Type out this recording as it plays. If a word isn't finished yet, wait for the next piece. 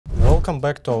Welcome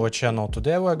back to our channel.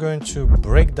 Today we're going to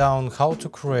break down how to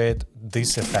create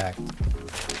this effect.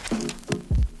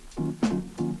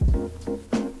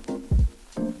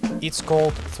 It's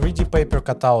called 3D paper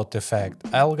cutout effect.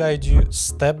 I'll guide you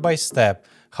step by step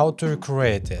how to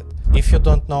recreate it. If you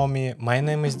don't know me, my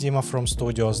name is Dima from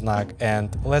Studio Znak,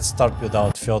 and let's start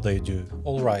without further ado.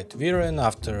 Alright, we're in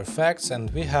After Effects and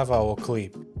we have our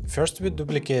clip. First we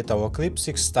duplicate our clip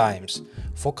 6 times.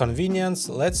 For convenience,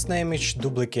 let's name each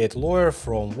duplicate layer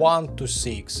from 1 to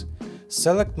 6.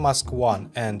 Select mask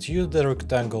 1 and use the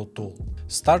rectangle tool.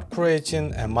 Start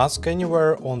creating a mask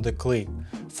anywhere on the clip.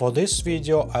 For this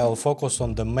video I'll focus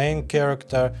on the main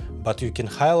character, but you can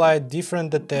highlight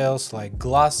different details like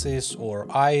glasses or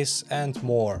eyes and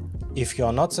more. If you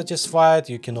are not satisfied,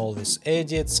 you can always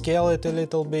edit, scale it a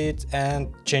little bit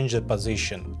and change the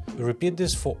position. Repeat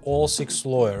this for all 6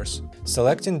 layers,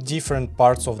 selecting different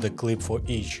parts of the clip for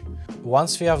each.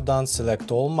 Once we have done,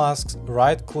 select all masks,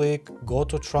 right click, go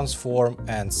to transform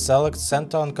and select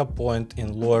center anchor point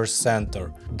in layer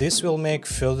center. This will make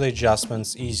further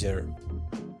adjustments easier.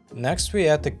 Next we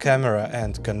add a camera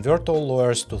and convert all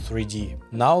layers to 3D.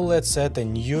 Now let's add a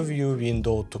new view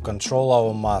window to control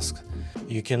our mask.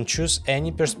 You can choose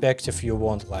any perspective you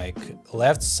want, like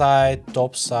left side,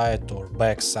 top side or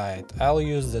back side. I'll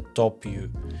use the top view.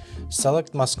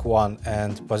 Select mask 1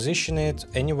 and position it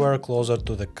anywhere closer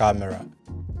to the camera.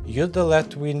 Use the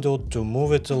left window to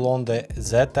move it along the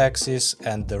Z-axis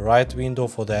and the right window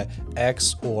for the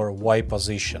X or Y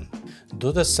position.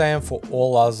 Do the same for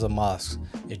all other masks,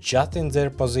 adjusting their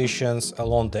positions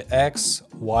along the X,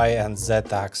 Y and Z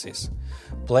axis.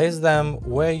 Place them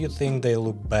where you think they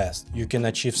look best. You can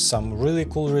achieve some really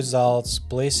cool results,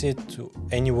 place it to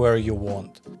anywhere you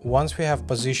want. Once we have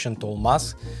positioned all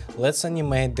masks, let's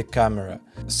animate the camera.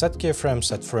 Set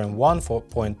keyframes at frame 1 for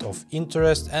point of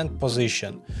interest and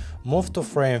position. Move to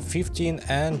frame 15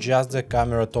 and adjust the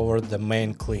camera toward the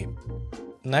main clip.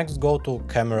 Next go to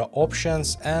camera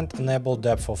options and enable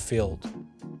depth of field.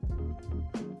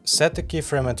 Set a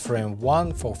keyframe at frame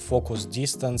 1 for focus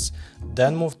distance,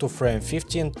 then move to frame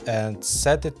 15 and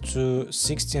set it to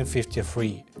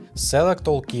 1653. Select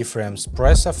all keyframes,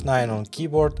 press F9 on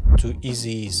keyboard to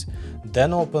easy ease,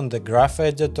 then open the graph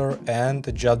editor and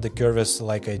adjust the curves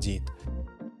like I did.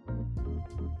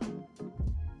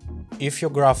 If your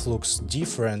graph looks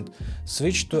different,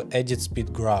 switch to edit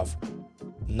speed graph.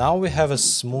 Now we have a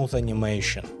smooth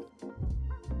animation.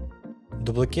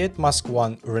 Duplicate mask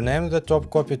 1, rename the top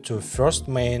copy to first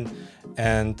main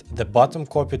and the bottom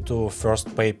copy to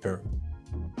first paper.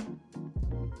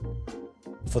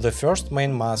 For the first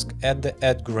main mask, add the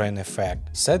add grain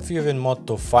effect. Set viewing mode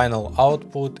to final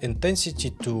output,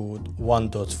 intensity to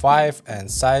 1.5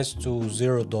 and size to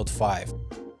 0.5.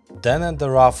 Then add the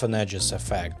roughen edges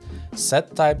effect.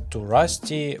 Set type to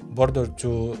rusty, border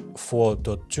to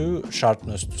 4.2,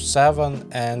 sharpness to 7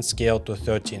 and scale to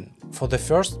 13. For the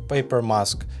first paper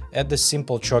mask, add the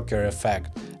simple choker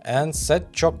effect and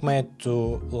set choke mate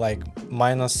to like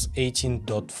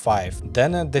 -18.5.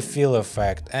 Then add the fill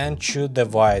effect and choose the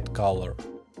white color.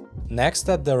 Next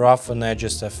add the roughen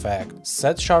edges effect.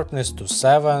 Set sharpness to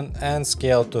 7 and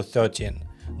scale to 13.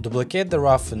 Duplicate the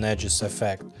roughen edges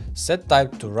effect. Set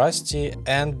type to rusty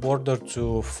and border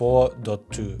to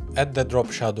 4.2. Add the drop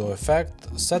shadow effect,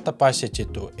 set opacity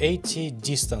to 80,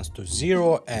 distance to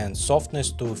 0 and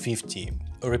softness to 50.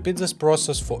 Repeat this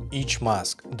process for each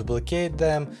mask. Duplicate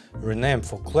them, rename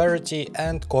for clarity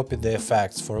and copy the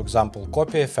effects. For example,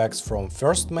 copy effects from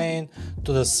first main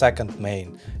to the second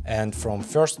main and from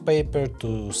first paper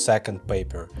to second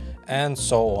paper and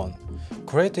so on.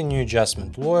 Create a new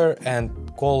adjustment layer and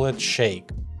call it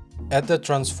shake. Add the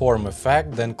transform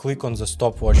effect, then click on the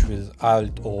stopwatch with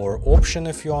Alt or Option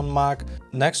if you're on Mac,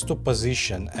 next to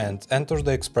position and enter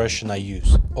the expression I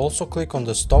use. Also click on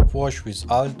the stopwatch with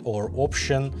Alt or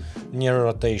Option near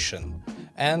rotation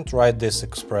and write this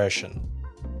expression.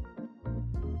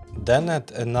 Then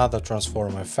add another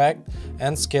transform effect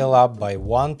and scale up by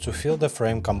 1 to fill the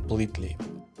frame completely.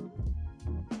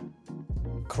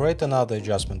 Create another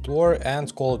adjustment layer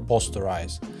and call it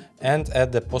posterize. And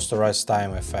add the posterize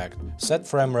time effect. Set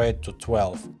frame rate to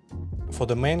 12. For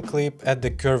the main clip, add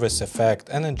the curves effect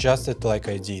and adjust it like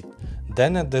I did.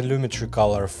 Then add the lumetri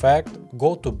color effect,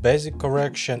 go to basic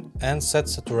correction and set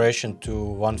saturation to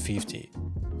 150.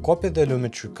 Copy the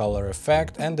lumetri color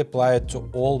effect and apply it to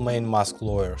all main mask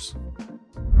layers.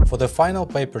 For the final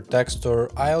paper texture,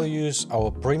 I'll use our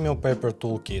premium paper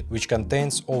toolkit, which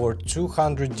contains over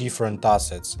 200 different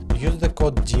assets. Use the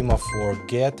code DIMA for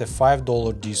get a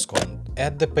 $5 discount.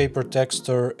 Add the paper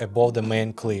texture above the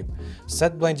main clip.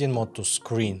 Set blending mode to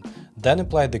screen. Then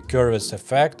apply the curves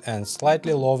effect and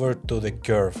slightly lower to the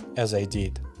curve, as I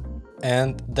did.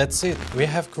 And that's it, we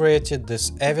have created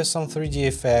this awesome 3D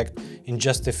effect in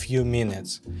just a few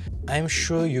minutes. I'm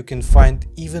sure you can find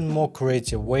even more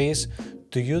creative ways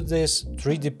to use this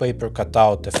 3D paper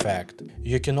cutout effect.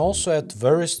 You can also add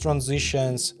various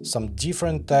transitions, some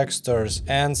different textures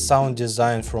and sound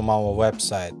design from our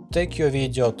website. Take your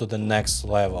video to the next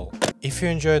level. If you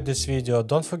enjoyed this video,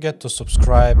 don't forget to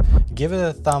subscribe, give it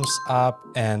a thumbs up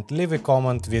and leave a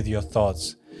comment with your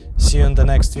thoughts. See you in the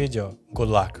next video. Good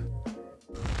luck!